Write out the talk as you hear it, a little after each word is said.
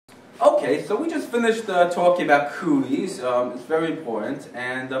Okay, so we just finished talking about cooties. It's very important,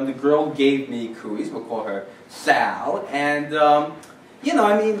 and the girl gave me cooties. We'll call her Sal, and you know,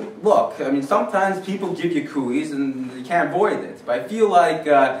 I mean, look, I mean, sometimes people give you cooties and you can't avoid it. But I feel like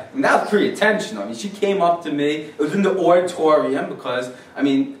I mean, that was pretty intentional. I mean, she came up to me. It was in the auditorium because I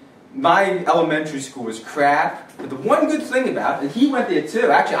mean, my elementary school was crap. But the one good thing about it, and he went there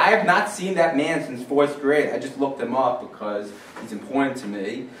too. Actually, I have not seen that man since 4th grade. I just looked him up because he's important to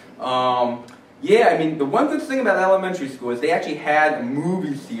me. Yeah, I mean, the one good thing about elementary school is they actually had a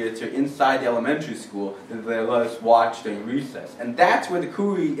movie theater inside the elementary school that they let us watch during recess. And that's where the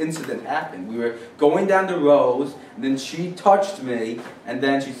cootie incident happened. We were going down the rows, and then she touched me, and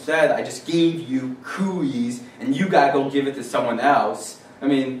then she said, I just gave you cooties, and you gotta go give it to someone else. I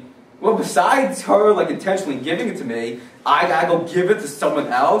mean, well, besides her, like, intentionally giving it to me, I gotta go give it to someone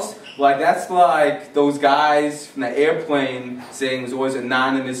else? Like, that's like those guys from the airplane saying there's always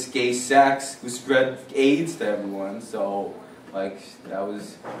anonymous gay sex who spread AIDS to everyone. So, like,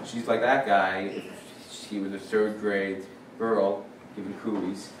 she's like that guy if she was a 3rd grade girl giving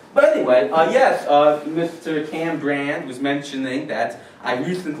cooties. But anyway, yes, Mr. Cam Brand was mentioning that I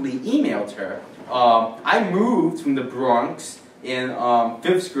recently emailed her. I moved from the Bronx in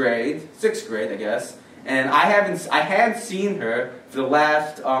 5th grade, 6th grade, I guess. And I hadn't seen her for the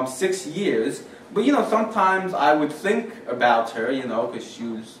last 6 years, but you know, sometimes I would think about her, you know, because she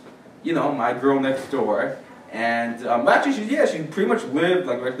was, you know, my girl next door. And actually, she pretty much lived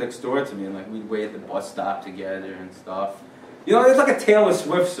like right next door to me, and like we'd wait at the bus stop together and stuff. You know, it's like a Taylor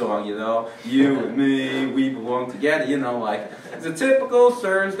Swift song, you know, you and me, we belong together, you know, like, it's a typical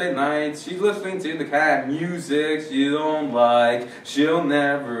Thursday night, she's listening to the kind of music she don't like, she'll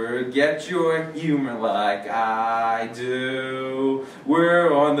never get your humor like I do.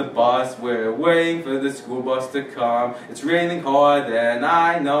 We're on the bus, we're waiting for the school bus to come, it's raining hard and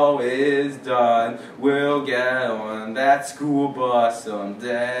I know it's done, we'll get on that school bus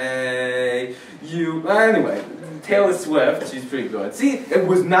someday. Anyway, Taylor Swift, she's pretty good. See, it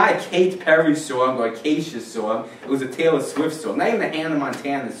was not a Katy Perry song or a Acacia song. It was a Taylor Swift song. Not even a Hannah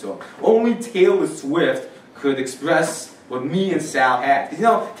Montana song. Only Taylor Swift could express what me and Sal had. You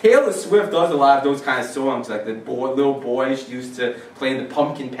know, Taylor Swift does a lot of those kind of songs, like the little boy she used to play in the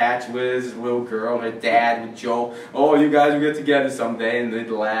pumpkin patch with his little girl, and her dad would joke, oh, you guys will get together someday, and they'd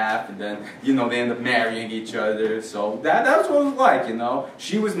laugh, and then, you know, they end up marrying each other. So that's what it was like, you know.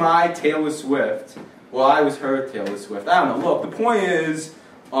 She was my Taylor Swift. Well, I was her Taylor Swift. I don't know. Look, the point is,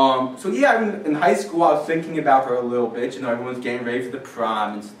 so yeah, in high school I was thinking about her a little bit. You know, everyone's getting ready for the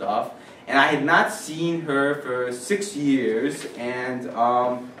prom and stuff. And I had not seen her for 6 years, and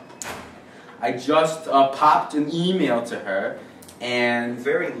I just popped an email to her. And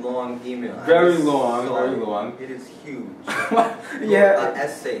very long email. Very long. It is huge. Yeah. An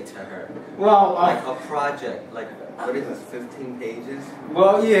essay to her. Well, like a project. Like, what is this, 15 pages?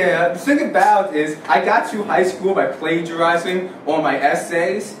 Well, yeah. The thing about is, I got through high school by plagiarizing all my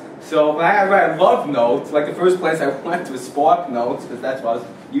essays. So when I write love notes, like the first place I went was Spark Notes, because that's what I was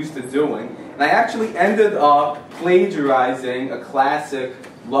used to doing. And I actually ended up plagiarizing a classic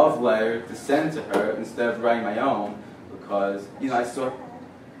love letter to send to her instead of writing my own. Because, you know, I saw,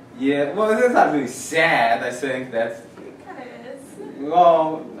 yeah, well, that's not really sad, I think that's, It kind of is.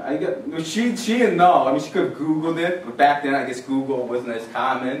 well, she didn't know, I mean, she could have Googled it, but back then, I guess Google wasn't as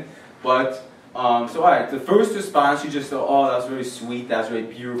common, but, so alright, the first response, she just thought, oh, that was really sweet, that was really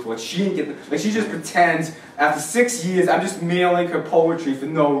beautiful, like, she didn't get, like, she just pretends, after 6 years, I'm just mailing her poetry for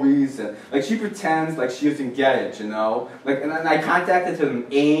no reason, like, she pretends like she doesn't get it, you know, like, and then I contacted her on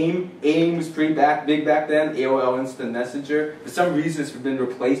AIM was pretty big back then, AOL Instant Messenger, for some reason it's been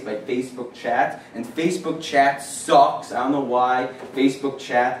replaced by Facebook Chat, and Facebook Chat sucks, I don't know why Facebook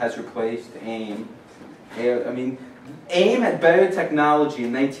Chat has replaced AIM, I mean, AIM had better technology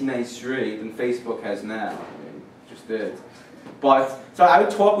in 1993 than Facebook has now. I mean, just did. But, so I would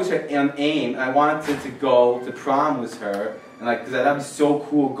talk with her on AIM, and I wanted to go to prom with her, and like, cause that'd be so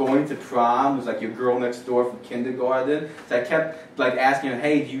cool, going to prom was like your girl next door from kindergarten. So I kept like asking her,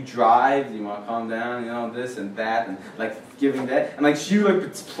 hey, do you drive? Do you want to come down? You know, this and that, and like giving that. And like she would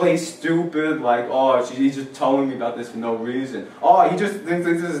like play stupid, like, oh, he's just telling me about this for no reason. Oh, he just thinks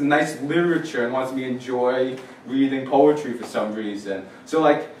this is nice literature and wants me to enjoy reading poetry for some reason. So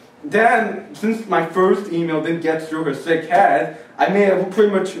like, then, since my first email didn't get through her sick head, I made it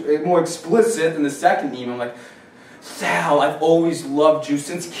pretty much more explicit in the second email, like, Sal, I've always loved you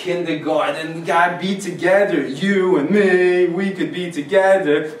since kindergarten. We gotta be together, you and me. We could be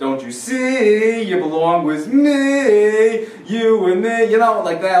together. Don't you see? You belong with me, you and me. You know,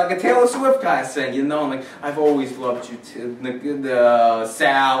 like that, like a Taylor Swift guy saying, you know, like I've always loved you,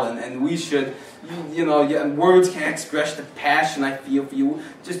 Sal, and we should. You know, words can't express the passion I feel for you.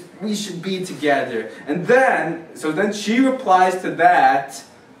 Just, we should be together. And then, so then she replies to that,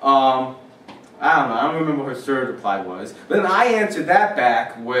 I don't know, I don't remember what her third reply was. But then I answered that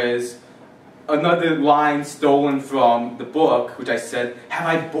back with another line stolen from the book, which I said, have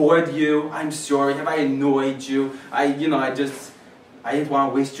I bored you? I'm sorry. Have I annoyed you? I didn't want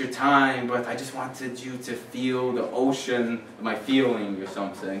to waste your time, but I just wanted you to feel the ocean of my feeling or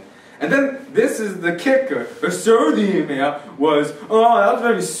something. And then, this is the kicker. Her third email was, oh, that was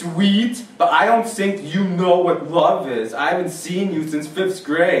very sweet, but I don't think you know what love is. I haven't seen you since 5th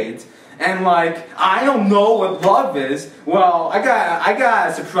grade. And like, I don't know what love is. Well, I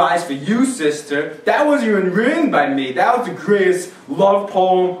got a surprise for you, sister. That wasn't even written by me. That was the greatest love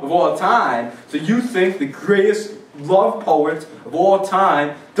poem of all time. So you think the greatest love poet of all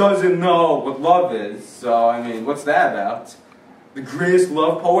time doesn't know what love is. So, I mean, what's that about? The greatest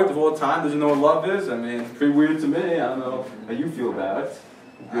love poet of all time doesn't know what love is? I mean, pretty weird to me. I don't know how you feel about it.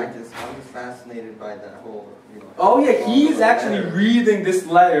 I was fascinated by that whole, Oh yeah, he's actually reading this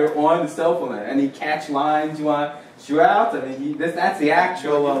letter on the cell phone letter, and he catch lines you want to shoot out. I mean, that's the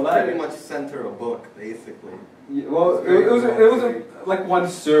actual letter. Pretty much sent her a book, basically. Yeah, well, it was like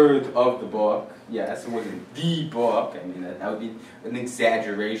 1/3 of the book. Yes, it wasn't the book. I mean, that would be an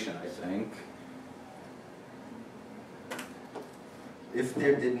exaggeration, I think. If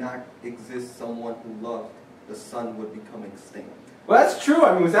there did not exist someone who loved, the sun would become extinct. Well, that's true.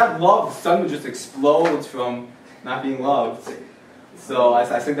 I mean, without love, the sun would just explode from not being loved. So I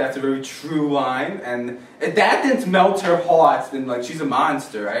think that's a very true line. And if that didn't melt her heart, then like she's a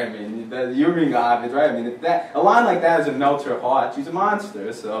monster, right? I mean, you're being obvious, right? I mean, if a line like that doesn't melt her heart, she's a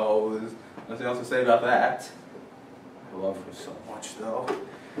monster. So there's nothing else to say about that. I love her so much, though.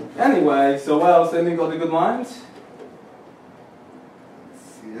 Anyway, so what else? Any other good lines?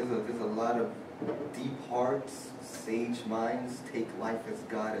 There's a lot of deep hearts, sage minds, take life as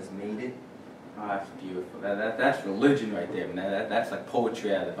God has made it. Oh, that's beautiful. That's religion right there, man. That's like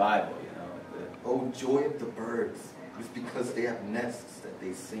poetry out of the Bible, you know. Oh, joy of the birds. It's because they have nests that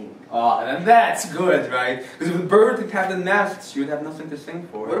they sing. Oh, and that's good, right? Because if the bird didn't have the nests, you would have nothing to sing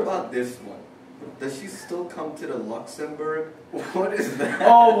for. What about this one? Does she still come to the Luxembourg? What is that?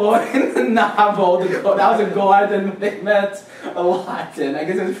 Oh, well, in the novel, that was a garden they met a lot in. I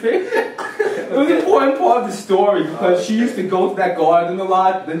guess it was an important part of the story because she used to go to that garden a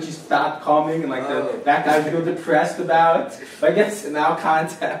lot, then she stopped coming, and like that guy was real depressed about it. But I guess in our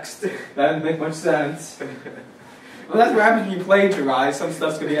context, that didn't make much sense. Well, that's what happens when you plagiarize. Some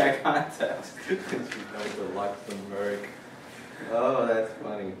stuff's going to be out of context. She goes to Luxembourg. Oh, that's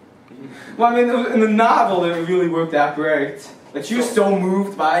funny. Well, I mean, in the novel, it really worked out great. Like, she was so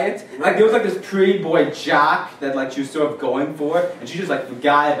moved by it. Like, there was like this pretty boy jock that like she was sort of going for, and she just like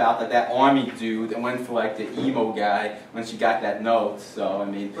forgot about like that army dude and went for like the emo guy when she got that note. So I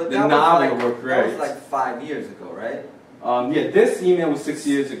mean, the novel worked great. That was like 5 years ago, right? Yeah, this email was 6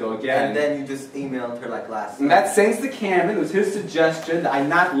 years ago again. And then you just emailed her like last night. And that's thanks to Cameron. It was his suggestion that I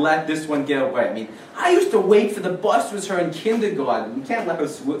not let this one get away. I mean, I used to wait for the bus with her in kindergarten. You can't let her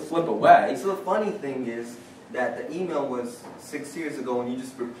slip away. So the funny thing is that the email was 6 years ago and you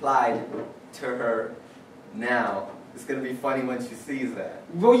just replied to her now. It's going to be funny when she sees that.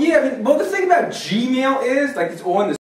 Well, yeah, I mean, well, the thing about Gmail is, like, it's on the